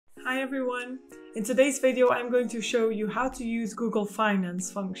Hi everyone! In today's video I'm going to show you how to use Google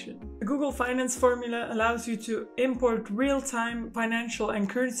Finance function. The Google Finance formula allows you to import real-time financial and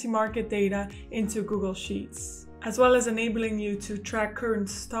currency market data into Google Sheets, as well as enabling you to track current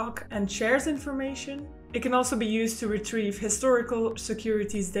stock and shares information. It can also be used to retrieve historical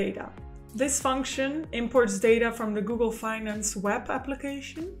securities data. This function imports data from the Google Finance web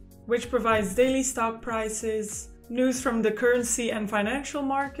application, which provides daily stock prices, news from the currency and financial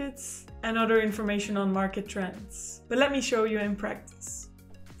markets, and other information on market trends. But let me show you in practice.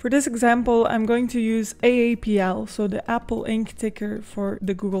 For this example, I'm going to use AAPL, so the Apple Inc. ticker for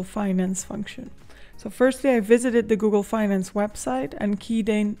the Google Finance function. So firstly, I visited the Google Finance website and keyed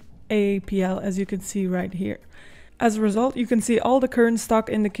in AAPL, as you can see right here. As a result, you can see all the current stock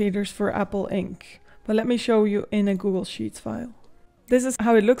indicators for Apple Inc. But let me show you in a Google Sheets file. This is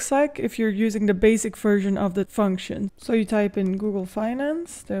how it looks like if you're using the basic version of the function. So you type in Google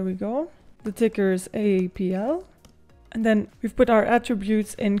Finance, there we go. The ticker is AAPL. And then we've put our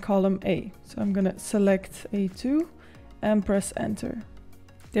attributes in column A. So I'm gonna select A2 and press enter.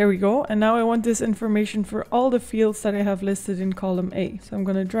 There we go. And now I want this information for all the fields that I have listed in column A. So I'm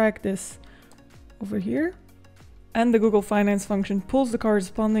gonna drag this over here. And the Google Finance function pulls the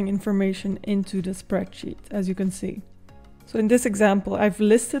corresponding information into the spreadsheet, as you can see. So in this example, I've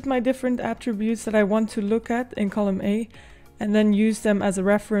listed my different attributes that I want to look at in column A and then use them as a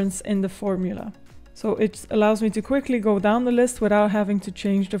reference in the formula. So it allows me to quickly go down the list without having to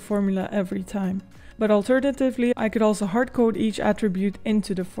change the formula every time. But alternatively, I could also hardcode each attribute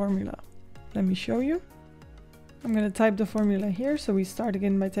into the formula. Let me show you. I'm going to type the formula here. So we start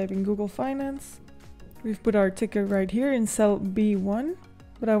again by typing Google Finance. We've put our ticker right here in cell B1.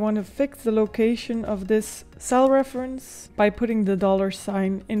 But I want to fix the location of this cell reference by putting the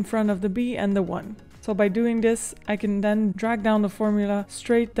 $sign in front of the B and the 1. So by doing this, I can then drag down the formula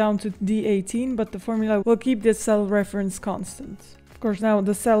straight down to D18, but the formula will keep this cell reference constant. Of course, now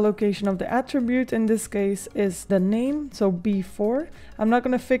the cell location of the attribute in this case is the name, so B4. I'm not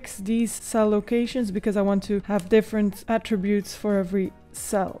going to fix these cell locations because I want to have different attributes for every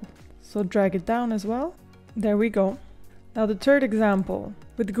cell. So drag it down as well. There we go. Now the third example.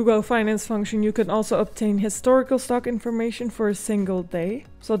 With the Google Finance function, you can also obtain historical stock information for a single day.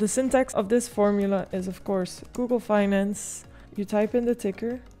 So the syntax of this formula is, of course, Google Finance. You type in the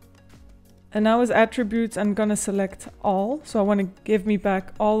ticker. And now as attributes, I'm going to select all. So I want to give me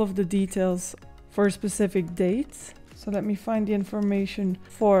back all of the details for a specific date. So let me find the information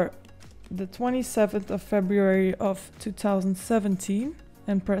for the 27th of February of 2017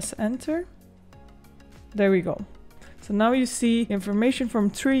 and press enter. There we go. So now you see information from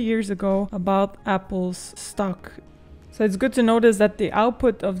 3 years ago about Apple's stock. So it's good to notice that the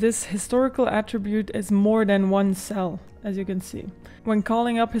output of this historical attribute is more than one cell, as you can see. When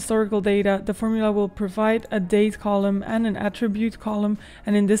calling up historical data, the formula will provide a date column and an attribute column.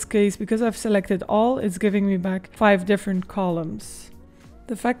 And in this case, because I've selected all, it's giving me back 5 different columns.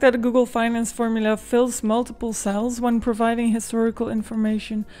 The fact that the Google Finance formula fills multiple cells when providing historical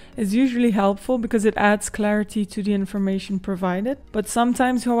information is usually helpful because it adds clarity to the information provided. But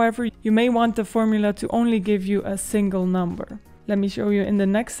sometimes, however, you may want the formula to only give you a single number. Let me show you in the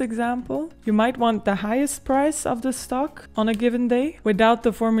next example. You might want the highest price of the stock on a given day without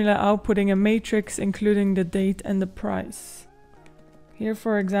the formula outputting a matrix including the date and the price. Here,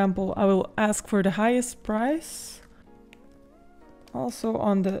 for example, I will ask for the highest price. Also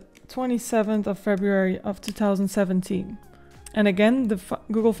on the 27th of February of 2017. And again, the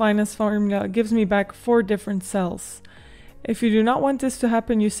Google Finance formula gives me back 4 different cells. If you do not want this to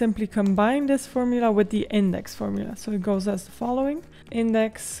happen, you simply combine this formula with the index formula. So it goes as the following.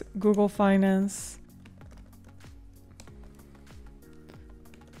 Index Google Finance.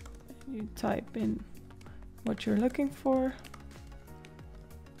 You type in what you're looking for.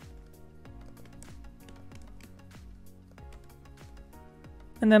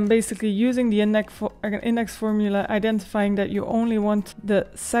 And then basically using the index formula, identifying that you only want the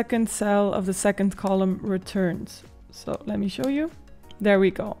second cell of the second column returned. So let me show you. There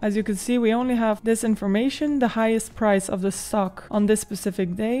we go. As you can see, we only have this information, the highest price of the stock on this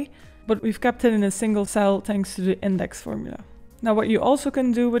specific day, but we've kept it in a single cell thanks to the index formula. Now what you also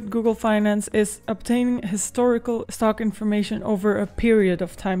can do with Google Finance is obtaining historical stock information over a period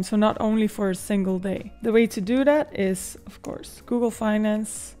of time, so not only for a single day. The way to do that is, of course, Google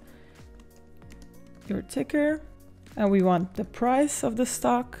Finance, your ticker, and we want the price of the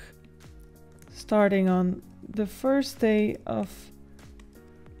stock starting on the first day of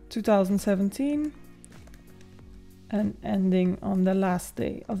 2017 and ending on the last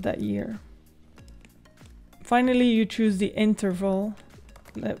day of that year. Finally, you choose the interval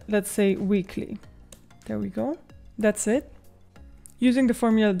let's say weekly. There we go. That's it. Using the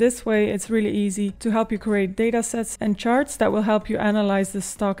formula this way, it's really easy to help you create data sets and charts that will help you analyze the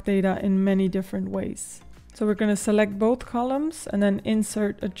stock data in many different ways. So we're going to select both columns and then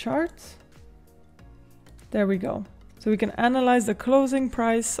insert a chart. There we go. So we can analyze the closing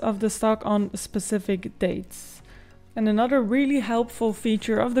price of the stock on specific dates. And another really helpful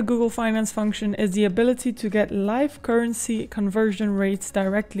feature of the Google Finance function is the ability to get live currency conversion rates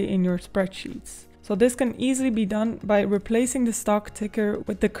directly in your spreadsheets. So this can easily be done by replacing the stock ticker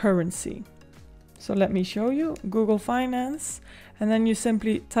with the currency. So let me show you Google Finance, and then you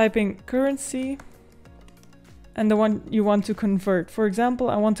simply type in currency and the one you want to convert. For example,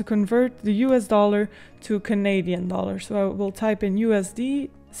 I want to convert the US dollar to Canadian dollar. So I will type in USD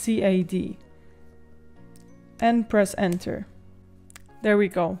CAD and press enter. There we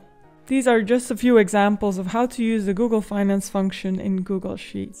go. These are just a few examples of how to use the Google Finance function in Google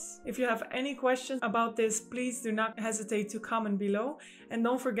Sheets. If you have any questions about this, please do not hesitate to comment below. And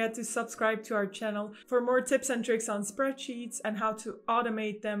don't forget to subscribe to our channel for more tips and tricks on spreadsheets and how to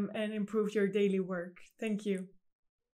automate them and improve your daily work. Thank you.